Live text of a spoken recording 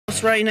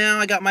this right now.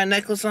 I got my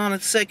necklace on.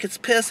 It's sick. It's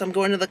pissed. I'm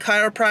going to the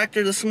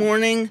chiropractor this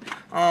morning.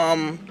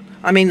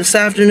 This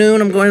afternoon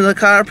I'm going to the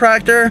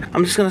chiropractor.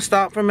 I'm just gonna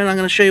stop for a minute. I'm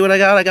gonna show you what I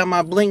got. I got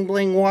my bling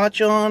bling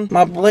watch on.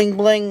 My bling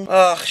bling,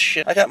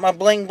 I got my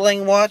bling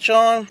bling watch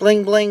on.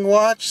 Bling bling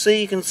watch.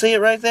 See, you can see it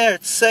right there.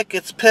 It's sick,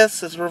 it's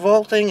pissed, it's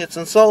revolting, it's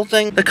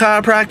insulting. The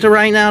chiropractor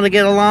right now to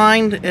get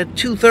aligned at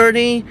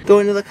 2:30.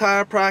 Going to the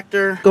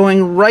chiropractor.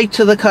 Going right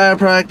to the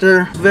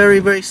chiropractor. Very,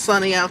 very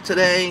sunny out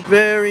today.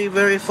 Very,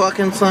 very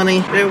fucking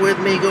sunny. Bear with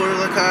me, go to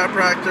the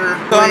chiropractor.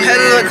 So I'm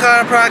headed to the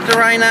chiropractor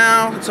right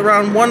now. It's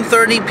around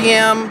 1:30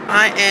 p.m.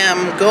 I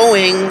am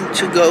going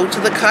to go to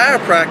the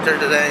chiropractor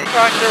today.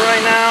 Chiropractor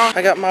right now.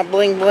 I got my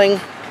bling bling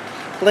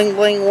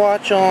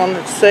watch on.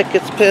 It's sick,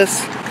 it's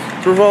pissed,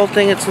 it's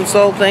revolting, it's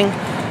insulting.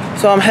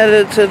 So I'm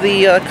headed to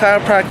the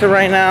chiropractor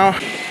right now.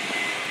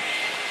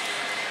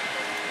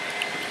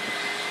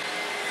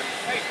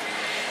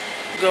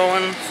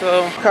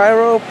 So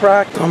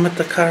chiropractor. I'm at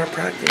the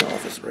chiropractic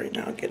office right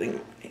now,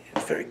 getting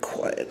very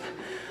quiet.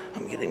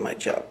 I'm getting my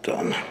job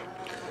done.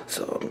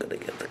 So I'm gonna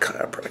get the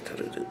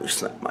chiropractor to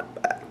snap my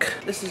back.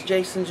 This is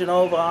Jason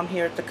Genova. I'm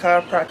here at the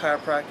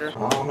chiropractor.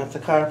 I'm at the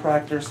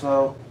chiropractor,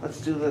 so let's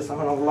do this. I'm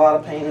in a lot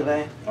of pain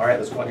today. All right,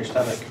 let's go on your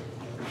stomach.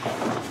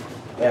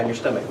 Lay on your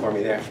stomach for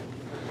me there.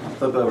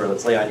 Flip over.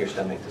 Let's lay on your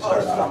stomach to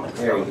start off.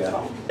 There you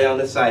go. Lay on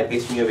this side.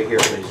 Face me over here,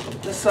 please.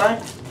 This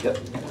side? Yep.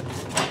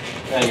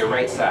 On your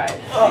right side.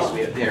 Face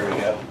me up. There we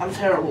go. I'm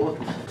terrible.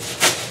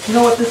 You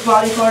know what this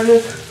body part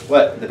is?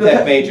 What? The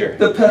pec major.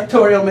 The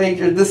pectoral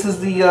major. This is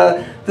the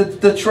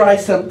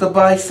tricep, the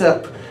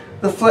bicep,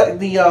 the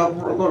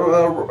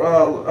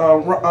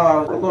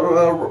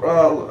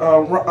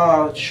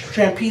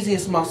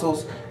trapezius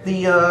muscles,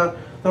 the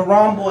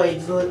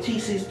rhomboids, the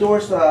latissimus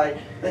dorsi,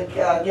 the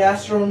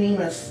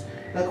gastrocnemius,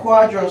 the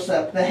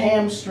quadricep, the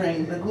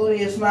hamstring, the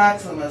gluteus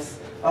maximus,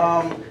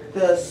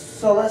 the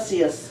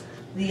soleus,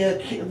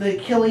 the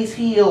Achilles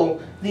heel,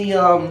 the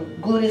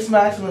gluteus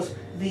maximus,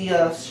 the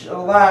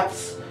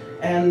lats.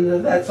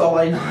 And that's all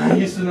I know. I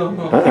used to know.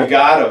 You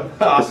got him.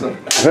 Awesome.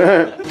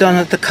 Done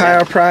at the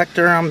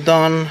chiropractor. I'm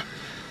done.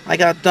 I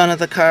got done at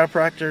the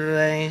chiropractor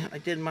today. I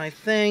did my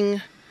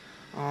thing.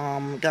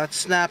 Got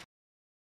snapped